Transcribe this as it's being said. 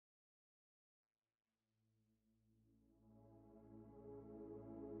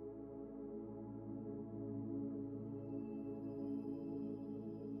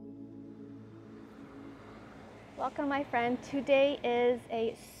Welcome, my friend. Today is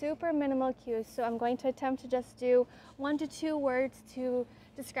a super minimal cue, so I'm going to attempt to just do 1 to 2 words to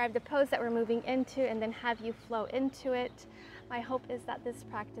describe the pose that we're moving into and then have you flow into it. My hope is that this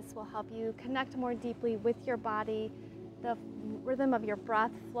practice will help you connect more deeply with your body, the rhythm of your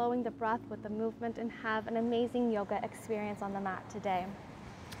breath, flowing the breath with the movement, and have an amazing yoga experience on the mat today.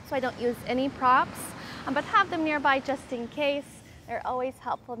 So I don't use any props, but have them nearby just in case. They're always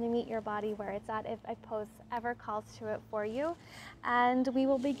helpful to meet your body where it's at if a pose ever calls to it for you. And we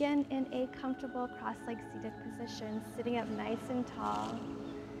will begin in a comfortable cross-legged seated position, sitting up nice and tall.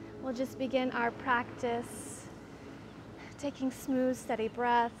 We'll just begin our practice, taking smooth, steady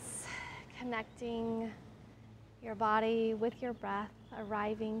breaths, connecting your body with your breath,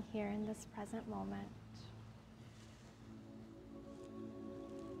 arriving here in this present moment.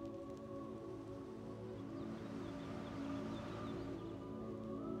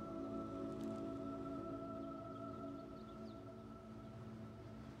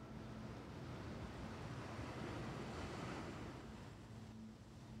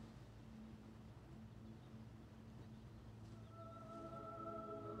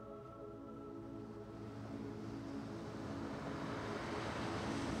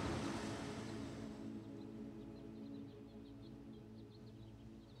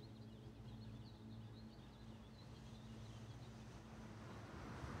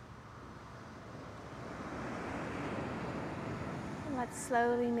 Let's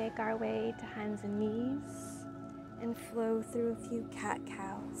slowly make our way to hands and knees and flow through a few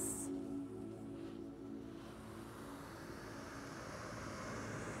cat-cows.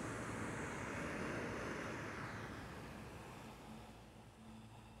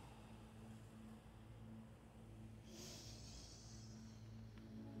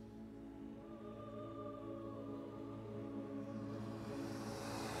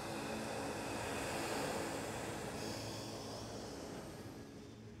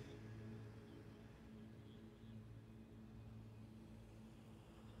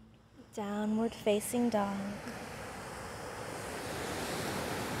 Downward facing dog.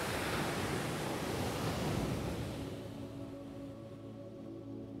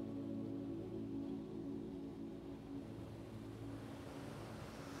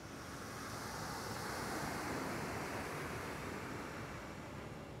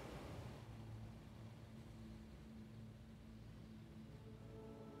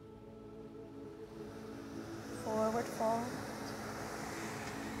 Forward fold.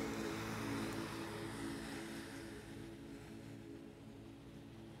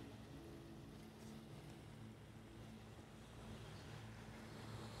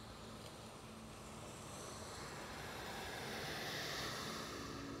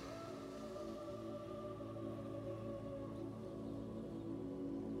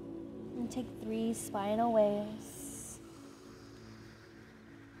 And take 3 spinal waves.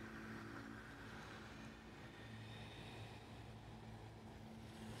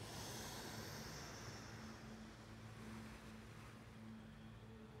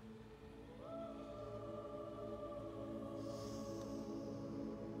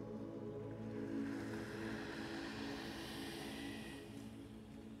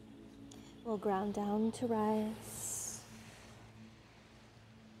 We'll ground down to rise.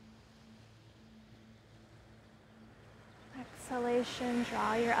 Exhalation,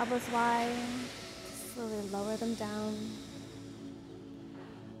 draw your elbows wide. Slowly lower them down.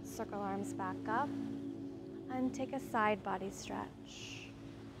 Circle arms back up. And take a side body stretch.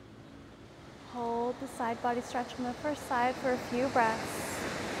 Hold the side body stretch from the first side for a few breaths.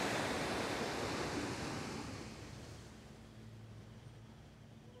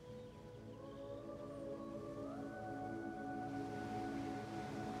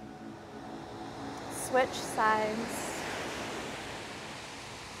 Switch sides.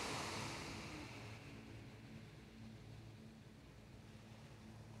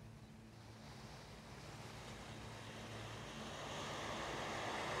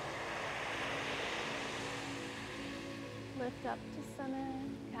 Lift up to center,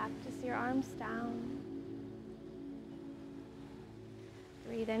 cactus your arms down.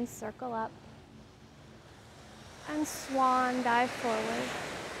 Breathe in, circle up. And swan dive forward.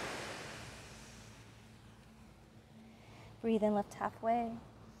 Breathe in, lift halfway.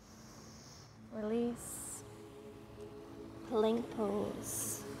 Release. Plank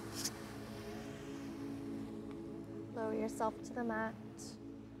pose. Lower yourself to the mat.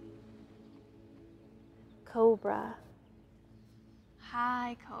 Cobra.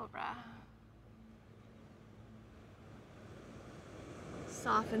 High cobra.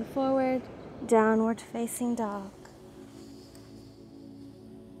 Soften forward, downward facing dog.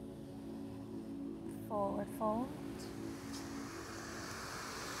 Forward fold.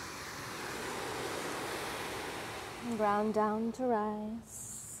 And ground down to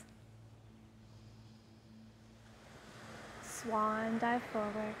rise. Swan dive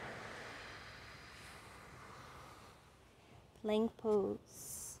forward. Plank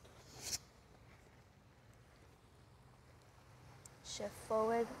pose. Shift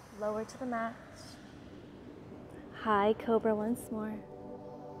forward, lower to the mat. High cobra once more.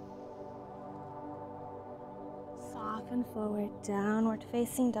 Soften forward, downward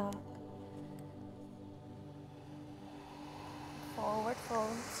facing dog. Forward fold.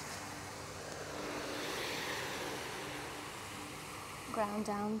 Ground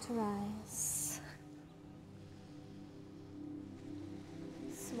down to rise.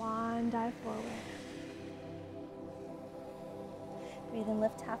 Swan dive forward. Breathe and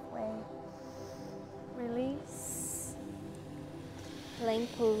lift halfway. Release. Plank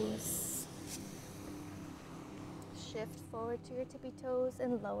pose. Shift forward to your tippy toes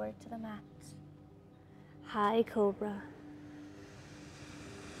and lower to the mat. High cobra.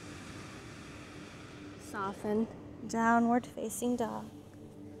 Soften. Downward facing dog.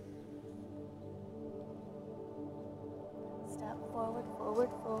 Step forward, forward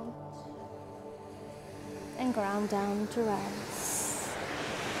fold. And ground down to rise.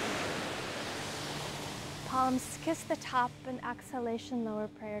 Palms kiss the top and exhalation, lower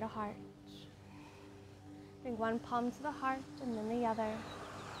prayer to heart. Bring one palm to the heart and then the other.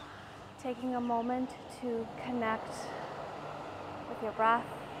 Taking a moment to connect with your breath,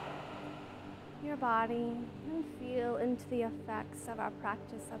 your body, and feel into the effects of our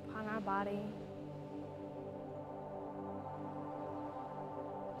practice upon our body.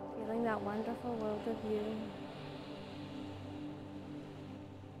 Feeling that wonderful world of you.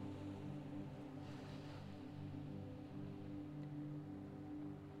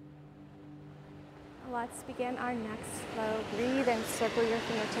 Let's begin our next flow. Breathe and circle your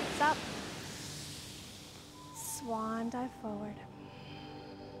fingertips up. Swan dive forward.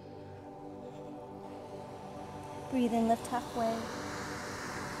 Breathe in, lift halfway.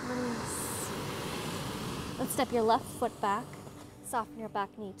 Release. Let's step your left foot back. Soften your back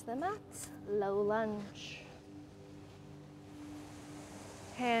knee to the mat. Low lunge.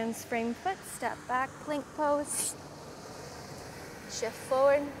 Hands frame foot, step back, plank pose. Shift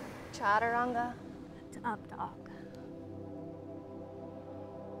forward, chaturanga to up dog.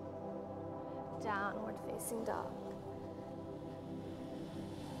 Downward facing dog.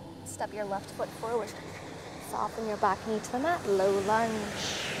 Step your left foot forward. Soften your back knee to the mat, low lunge.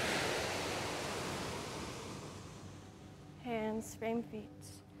 Hands, frame feet.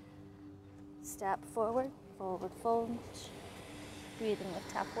 Step forward, forward fold. Breathe and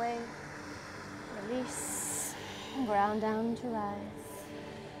lift halfway. Release. And ground down to rise.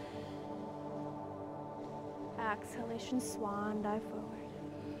 Exhalation, swan dive forward.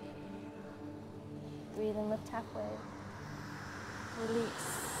 Breathe and lift halfway. Release.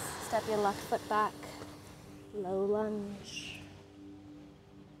 Step your left foot back. Low lunge.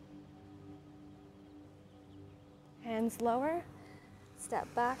 Hands lower. Step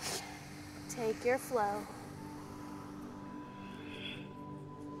back. Take your flow.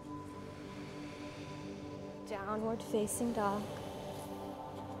 Downward facing dog.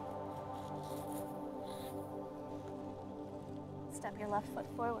 Step your left foot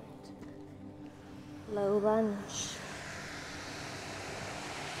forward. Low lunge.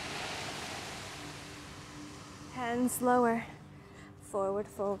 Hands lower. Forward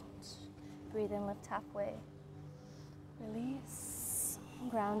fold. Breathe in, lift halfway. Release.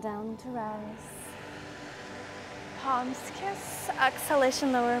 Ground down to rise. Palms kiss.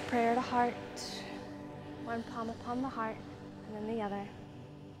 Exhalation, lower prayer to heart. One palm upon the heart, and then the other.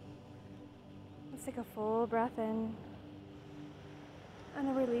 Let's take a full breath in, and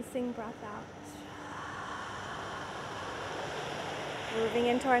a releasing breath out. Moving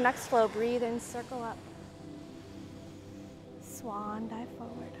into our next flow, breathe in, circle up. Swan dive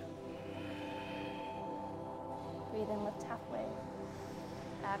forward. Breathe in, lift halfway.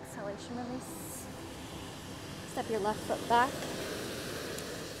 Exhalation, release. Step your left foot back.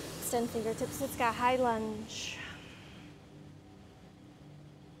 Extend fingertips to the sky, high lunge.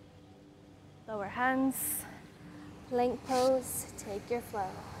 Lower hands, plank pose, take your flow.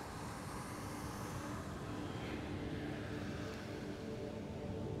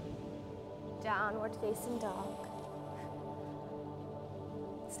 Downward facing dog.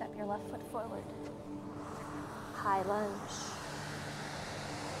 Step your left foot forward. High lunge.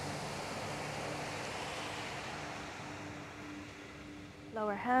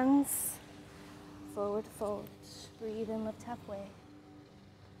 Lower hands, forward fold. Breathe in, lift halfway.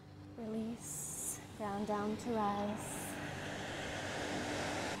 Release, Ground down to rise.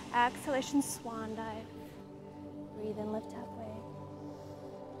 Exhalation, swan dive. Breathe in, lift halfway.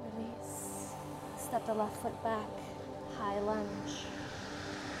 Release. Step the left foot back. High lunge.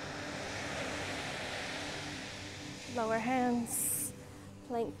 Lower hands.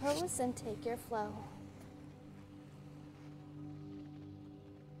 Plank pose and take your flow.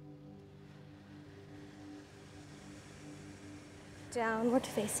 Downward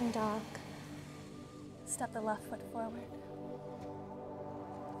facing dog. Step the left foot forward.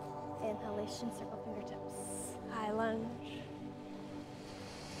 Inhalation, circle fingertips. High lunge.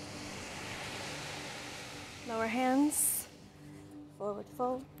 Lower hands. Forward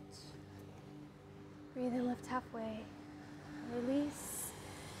fold. Breathe in, lift halfway. Release.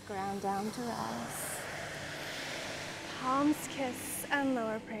 Ground down to rise. Palms kiss and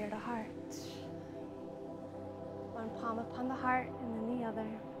lower prayer to heart. One palm upon the heart and then the other.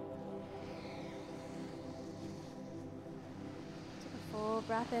 Take a full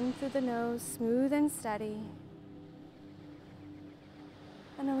breath in through the nose, smooth and steady.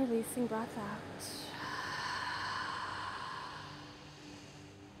 And a releasing breath out.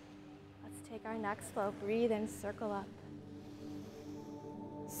 Let's take our next flow. Breathe in, circle up.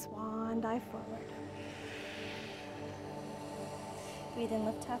 Swan dive forward. Breathe in,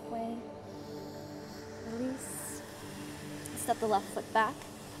 lift halfway. Release. Step the left foot back.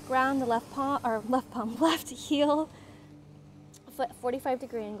 Ground the left heel. Foot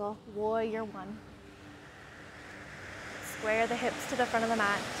 45-degree angle. Warrior one. Square the hips to the front of the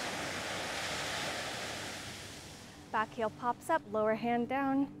mat. Back heel pops up, lower hand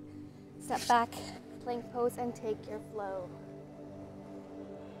down. Step back, plank pose, and take your flow.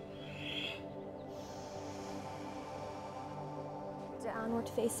 Downward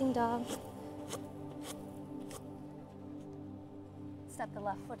facing dog. Step the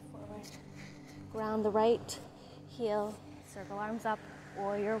left foot forward. Ground the right heel. Circle arms up.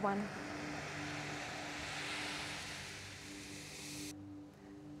 Warrior one.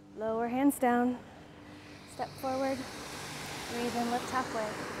 Lower hands down. Step forward. Breathe in, lift halfway.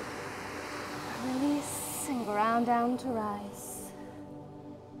 Release and ground down to rise.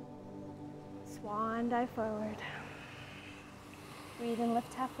 Swan dive forward. Breathe in,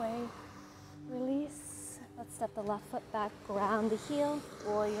 lift halfway. Release. Let's step the left foot back. Ground the heel.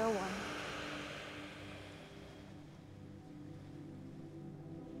 Warrior one.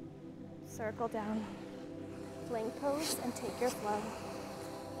 Circle down. Plank pose and take your flow.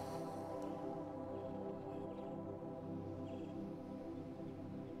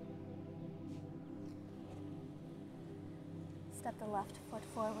 Step the left foot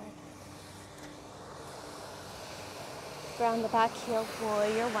forward. Ground the back heel,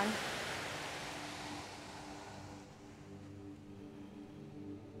 warrior one.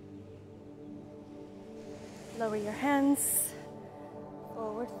 Lower your hands,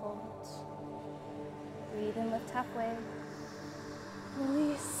 forward fold. Breathe in, lift halfway.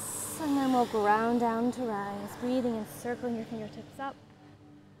 Release, and then we'll ground down to rise. Breathing and circling your fingertips up.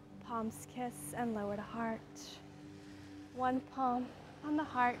 Palms kiss and lower to heart. One palm on the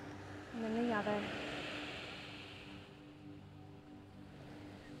heart and then the other.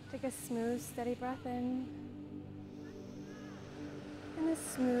 Take a smooth, steady breath in. And a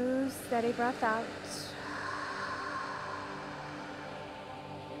smooth, steady breath out.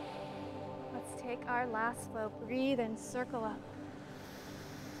 Let's take our last flow. Breathe and circle up.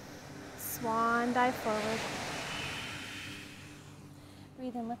 Swan dive forward.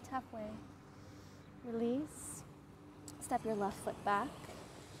 Breathe in, lift halfway. Release. Step your left foot back.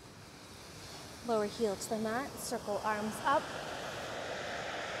 Lower heel to the mat. Circle arms up.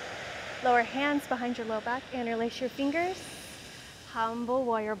 Lower hands behind your low back. Interlace your fingers. Humble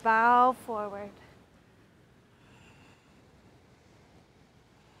warrior. Bow forward.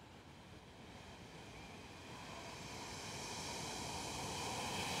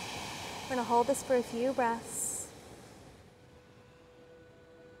 We're going to hold this for a few breaths.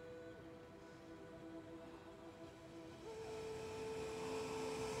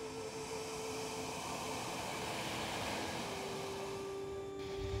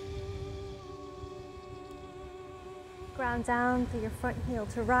 Ground down through your front heel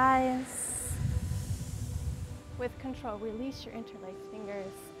to rise. With control, release your interlaced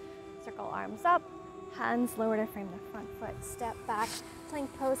fingers. Circle arms up, hands lower to frame the front foot. Step back,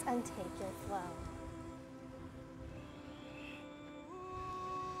 plank pose, and take your flow.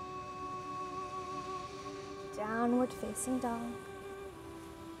 Downward facing dog.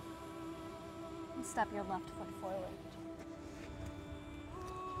 And step your left foot forward.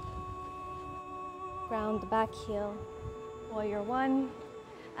 Ground the back heel. Warrior one,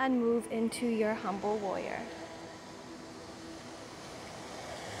 and move into your humble warrior.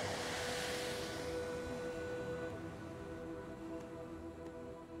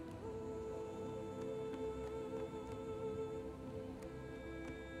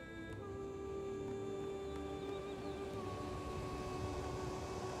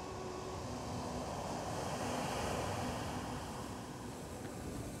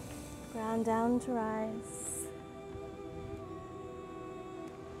 Ground down to rise.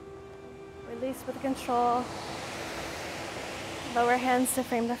 Release with control. Lower hands to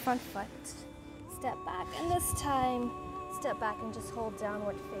frame the front foot. Step back, and this time, step back and just hold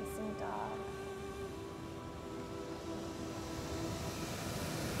downward facing dog.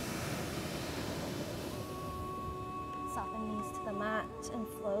 Soften knees to the mat and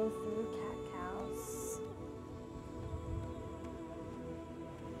flow through cat-cows.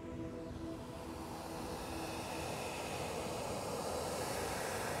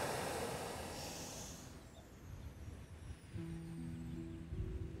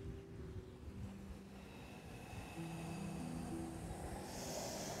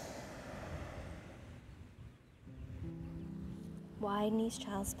 Wide knees,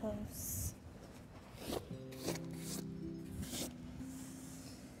 child's pose.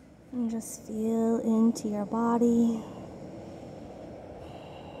 And just feel into your body.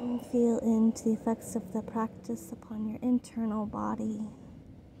 And feel into the effects of the practice upon your internal body.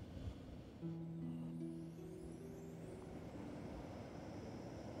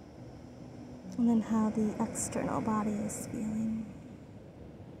 And then how the external body is feeling.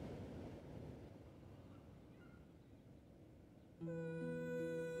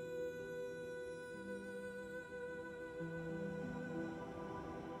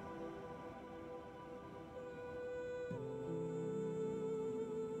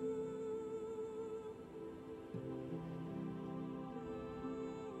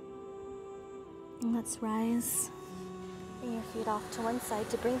 And let's rise. Bring your feet off to one side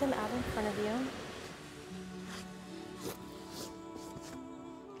to bring them out in front of you.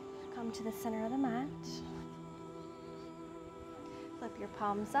 Come to the center of the mat. Flip your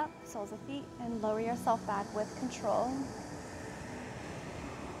palms up, soles of feet, and lower yourself back with control.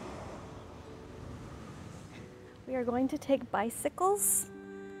 We are going to take bicycles.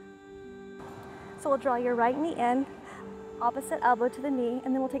 So we'll draw your right knee in, opposite elbow to the knee,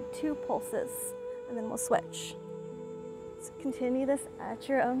 and then we'll take 2 pulses, and then we'll switch. So continue this at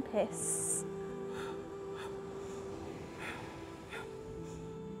your own pace.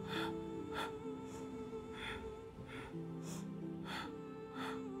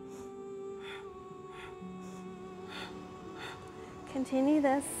 Continue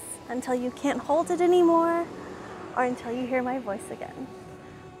this until you can't hold it anymore or until you hear my voice again.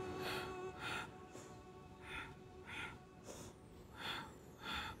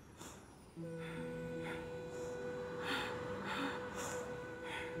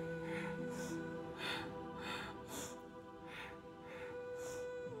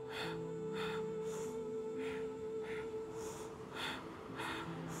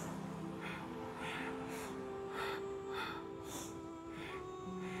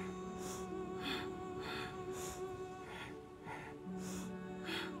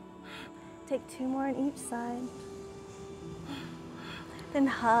 Take 2 more on each side. Then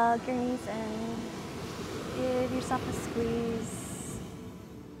hug your knees in. Give yourself a squeeze.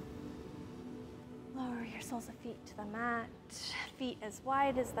 Lower your soles of feet to the mat. Feet as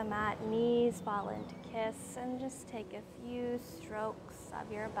wide as the mat. Knees fall into kiss. And just take a few strokes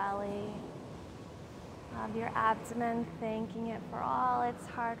of your belly, of your abdomen, thanking it for all its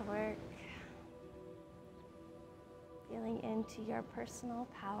hard work. Feeling into your personal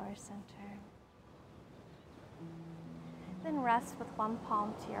power center. Then rest with one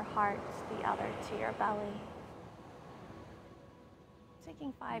palm to your heart, the other to your belly.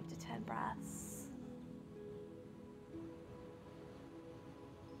 Taking 5 to 10 breaths.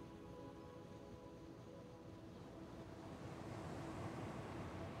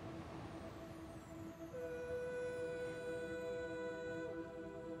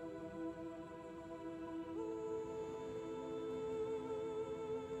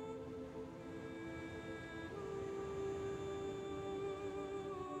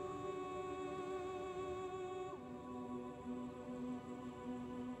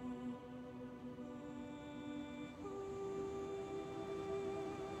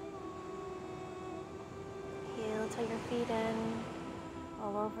 Till your feet in,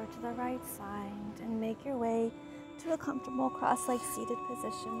 roll over to the right side, and make your way to a comfortable cross-legged seated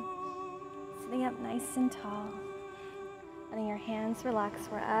position. Sitting up nice and tall, letting your hands relax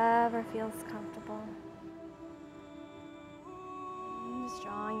wherever feels comfortable. And just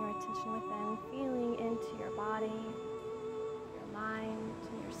drawing your attention within, feeling into your body, your mind,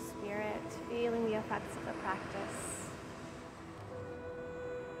 and your spirit, feeling the effects of the practice.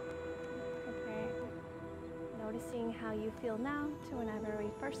 Okay. Noticing how you feel now to whenever we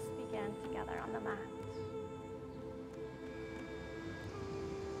first began together on the mat.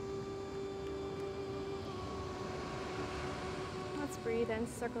 Let's breathe in,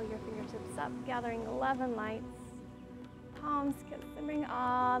 circle your fingertips up, gathering 11 lights. Palms kiss and bring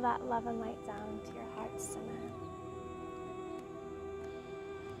all that love and light down to your heart center.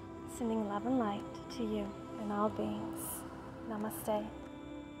 Sending love and light to you and all beings. Namaste.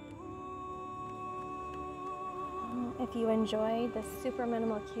 If you enjoyed this super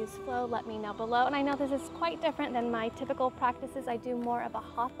minimal cues flow, let me know below. And I know this is quite different than my typical practices. I do more of a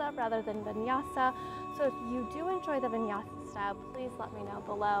hatha rather than vinyasa. So if you do enjoy the vinyasa style, please let me know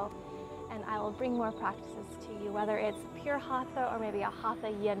below. And I will bring more practices to you, whether it's pure hatha or maybe a hatha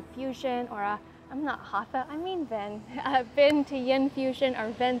yin fusion or I'm not hatha, I mean Ven. Ven to yin fusion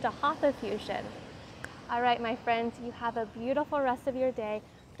or Ven to hatha fusion. All right, my friends, you have a beautiful rest of your day.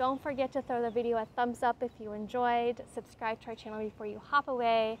 Don't forget to throw the video a thumbs up if you enjoyed. Subscribe to our channel before you hop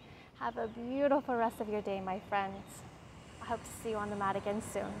away. Have a beautiful rest of your day, my friends. I hope to see you on the mat again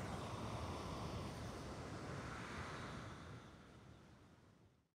soon.